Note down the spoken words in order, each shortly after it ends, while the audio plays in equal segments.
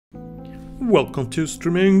Welcome to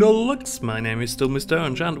Streaming Deluxe. My name is still Mr.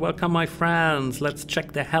 Orange and welcome my friends. Let's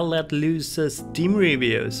check the Hell Let Loose Steam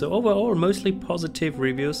reviews. So overall mostly positive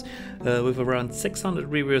reviews with around 600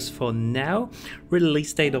 reviews for now.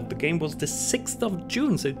 Release date of the game was the 6th of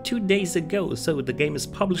June, so 2 days ago. So the game is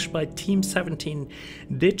published by Team 17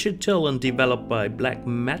 Digital and developed by Black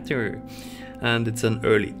Matter. And it's an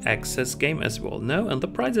early access game, as you all know, and the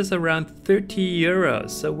price is around 30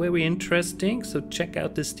 euros, so very interesting. So check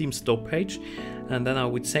out the Steam store page, and then I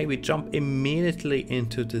would say we jump immediately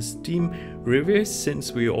into the Steam reviews,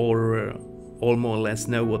 since we all more or less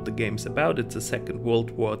know what the game's about. It's a Second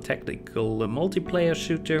World War tactical multiplayer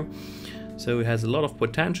shooter, so it has a lot of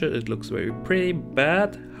potential. It looks very pretty,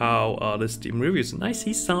 but how are the Steam reviews? And I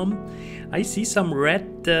see some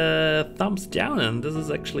red thumbs down, and this is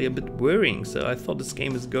actually a bit worrying. So I thought this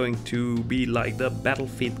game is going to be like the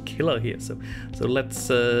Battlefield killer here. So let's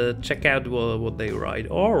check out what they write.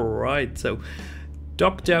 All right, so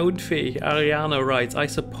Dr. Unfähig Ariana writes, I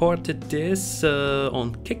supported this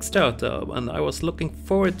on Kickstarter and I was looking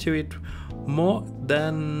forward to it more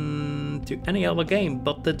than to any other game,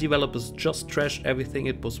 but the developers just trashed everything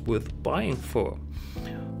it was worth buying for.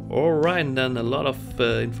 Alright, and then a lot of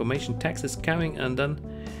information text is coming, and then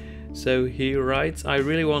so he writes, I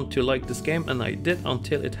really want to like this game, and I did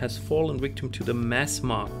until it has fallen victim to the mass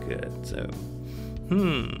market.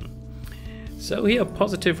 So here a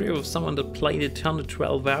positive review of someone that played it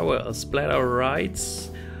 112 hours. Splatter writes,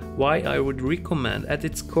 why I would recommend. At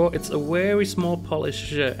its core, it's a very small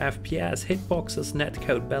polished FPS, hitboxes,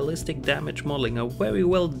 netcode, ballistic damage modeling are very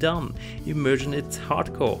well done. Immersion, it's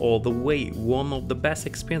hardcore all the way. One of the best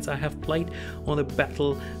experience I have played on a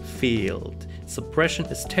battlefield. Suppression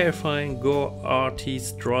is terrifying, gore, RT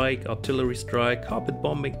strike, artillery strike, carpet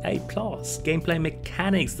bombing A+. Gameplay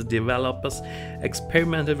mechanics, the developers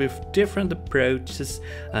experimented with different approaches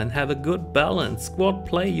and have a good balance. Squad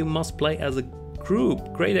play, you must play as a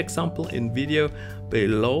group. Great example in video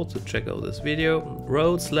below, so check out this video.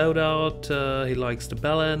 Roads, loadout, he likes the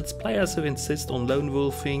balance. Players who insist on lone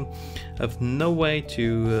wolfing have no way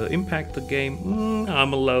to impact the game.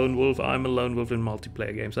 I'm a lone wolf in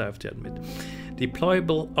multiplayer games, I have to admit.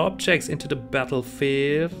 Deployable objects into the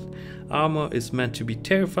battlefield. Armor is meant to be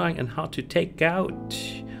terrifying and hard to take out.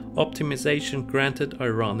 Optimization granted, I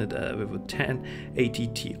run it with a 1080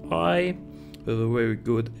 Ti with a very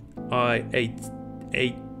good i8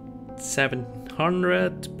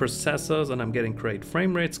 8700 processors, and I'm getting great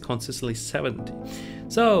frame rates, consistently 70.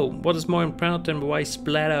 So what is more important and why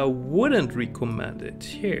Splatter wouldn't recommend it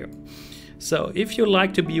here? So if you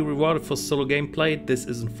like to be rewarded for solo gameplay, this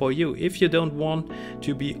isn't for you. If you don't want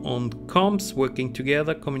to be on comms, working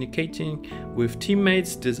together, communicating with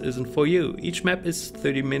teammates, this isn't for you. Each map is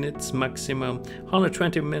 30 minutes maximum,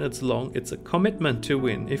 120 minutes long. It's a commitment to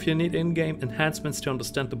win. If you need in-game enhancements to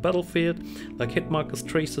understand the battlefield, like hit markers,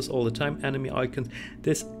 tracers all the time, enemy icons,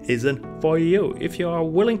 this isn't for you. If you are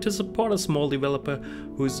willing to support a small developer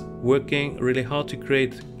who's working really hard to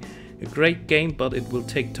create a great game, but it will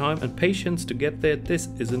take time and patience to get there, this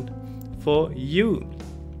isn't for you.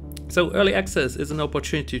 So early access is an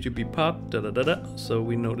opportunity to be part, so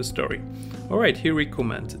we know the story. Alright, here we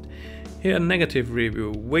commented. Here a negative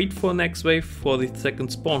review. Wait for next wave for the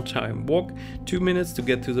second spawn time. Walk 2 minutes to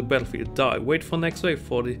get to the battlefield. Die. Wait for next wave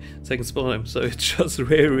for the second spawn time. So it's just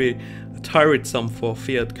very tiresome for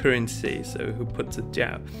fiat currency. So who puts it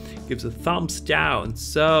down? Gives a thumbs down.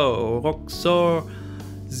 So Roxor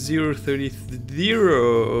 030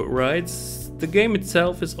 writes, the game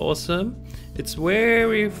itself is awesome. It's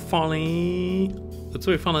very funny. It's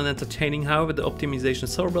very fun and entertaining. However, the optimization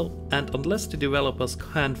is horrible, and unless the developers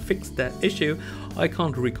can fix that issue, I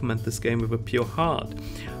can't recommend this game with a pure heart.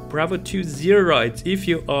 Bravo20 writes, if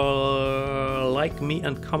you are like me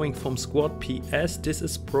and coming from Squad PS, this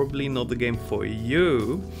is probably not the game for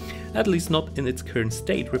you. At least not in its current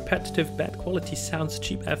state. Repetitive, bad quality sounds,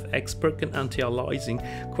 cheap FX, broken anti-aliasing,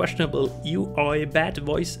 questionable UI, bad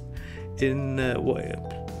voice in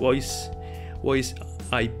voice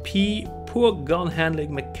IP, poor gun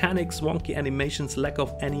handling mechanics, wonky animations, lack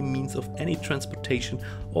of any means of any transportation.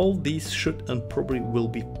 All these should and probably will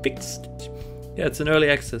be fixed. Yeah, it's an early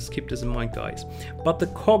access, keep this in mind, guys. But the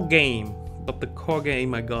core game,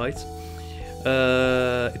 my guys,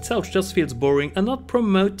 itself just feels boring and not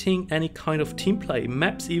promoting any kind of team play.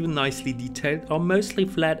 Maps, even nicely detailed, are mostly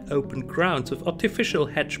flat open grounds with artificial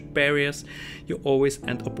hedge barriers you always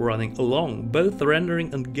end up running along. Both the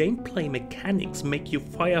rendering and gameplay mechanics make your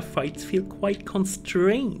firefights feel quite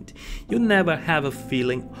constrained. You never have a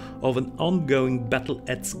feeling of an ongoing battle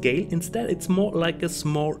at scale. Instead, it's more like a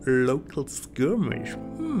small local skirmish.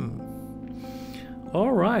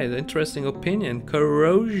 Alright, interesting opinion.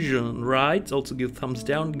 Corrosion, right? Also give thumbs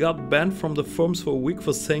down. Got banned from the forums for a week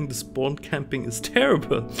for saying the spawn camping is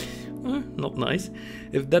terrible. Not nice.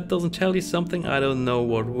 If that doesn't tell you something, I don't know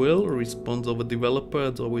what will. Response of a developer,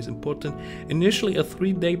 it's always important. Initially a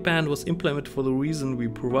 3-day ban was implemented for the reason we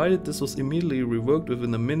provided. This was immediately revoked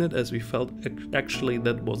within a minute as we felt actually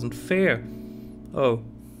that wasn't fair. Oh.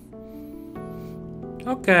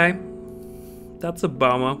 Okay. That's a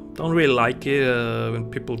bummer. Don't really like it when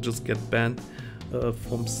people just get banned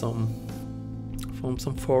from some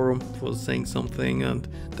forum for saying something and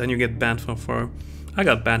then you get banned from a forum. I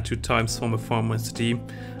got banned 2 times from a forum on Steam.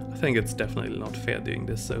 I think it's definitely not fair doing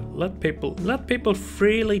this. So let people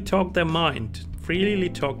freely talk their mind. Freely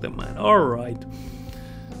talk their mind. All right.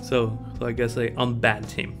 So I guess I unbanned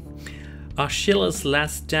him. Achilles'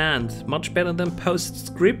 Last Stand, much better than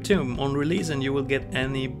Postscriptum on release, and you will get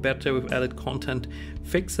any better with added content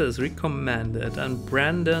fixes, recommended. And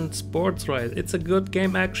Brandon Sports Ride, it's a good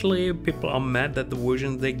game actually. People are mad that the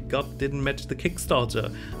version they got didn't match the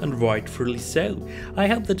Kickstarter, and rightfully so. I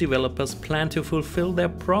hope the developers plan to fulfill their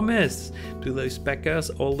promise. To those backers,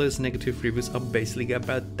 all those negative reviews are basically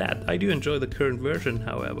about that. I do enjoy the current version,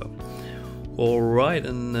 however. Alright,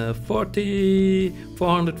 and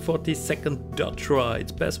 442nd Dodge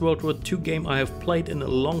Rides, best World War II game I have played in a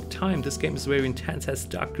long time. This game is very intense, has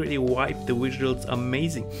dark gritty vibe, the visuals are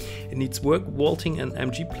amazing. It needs work, vaulting and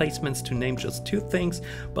MG placements to name just 2 things,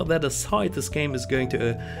 but that aside, this game is going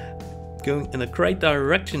in a great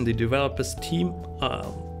direction. The developers team are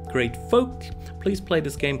great folk. Please play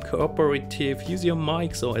this game cooperative, use your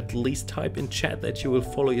mics or at least type in chat that you will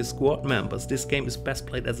follow your squad members. This game is best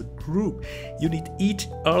played as a group. You need each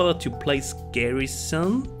other to play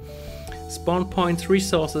Garrison. Spawn points,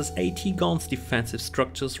 resources, AT guns, defensive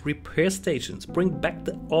structures, repair stations. Bring back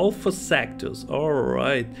the Alpha sectors.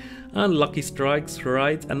 Alright. And Lucky Strikes,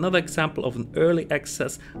 right. Another example of an early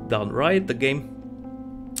access done right. The game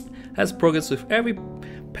has progressed with every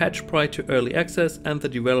patch prior to early access, and the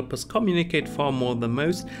developers communicate far more than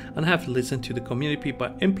most and have listened to the community by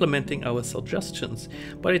implementing our suggestions.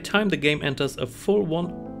 By the time the game enters a full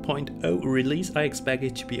 1.0 release, I expect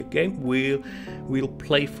it to be a game we'll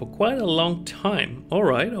play for quite a long time.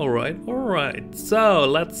 Alright. So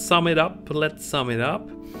let's sum it up.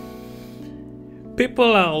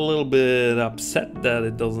 People are a little bit upset that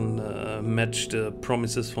it doesn't match the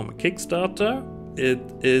promises from a Kickstarter. It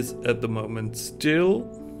is at the moment still,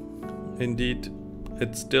 indeed,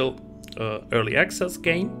 it's still early access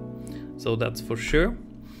game, so that's for sure.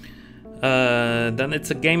 Then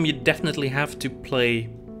it's a game you definitely have to play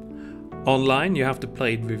online. You have to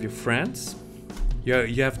play it with your friends.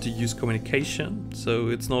 You have to use communication, so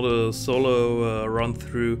it's not a solo run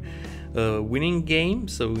through winning game.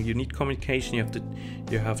 So you need communication. You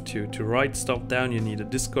have to write stuff down. You need a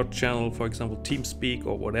Discord channel, for example, TeamSpeak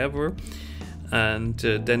or whatever. And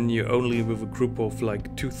then you're only with a group of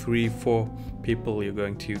like 2, 3, 4 people you're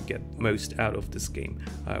going to get most out of this game,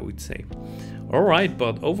 I would say. Alright,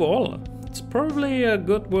 but overall it's probably a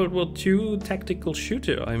good World War II tactical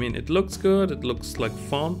shooter. I mean, it looks good, it looks like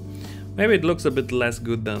fun. Maybe it looks a bit less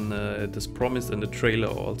good than it is promised in the trailer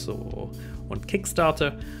also on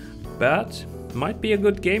Kickstarter, but might be a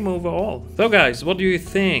good game overall. So guys, what do you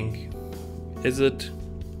think? Is it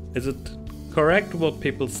correct what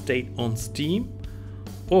people state on Steam,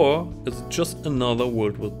 or is it just another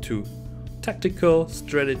World War II tactical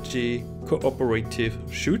strategy cooperative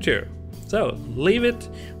shooter? So leave a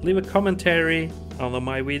commentary under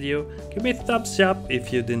my video, give me a thumbs up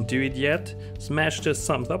if you didn't do it yet, smash the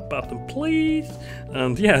thumbs up button please,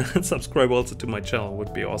 and yeah, subscribe also to my channel,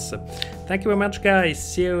 would be awesome. Thank you very much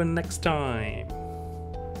guys, see you next time.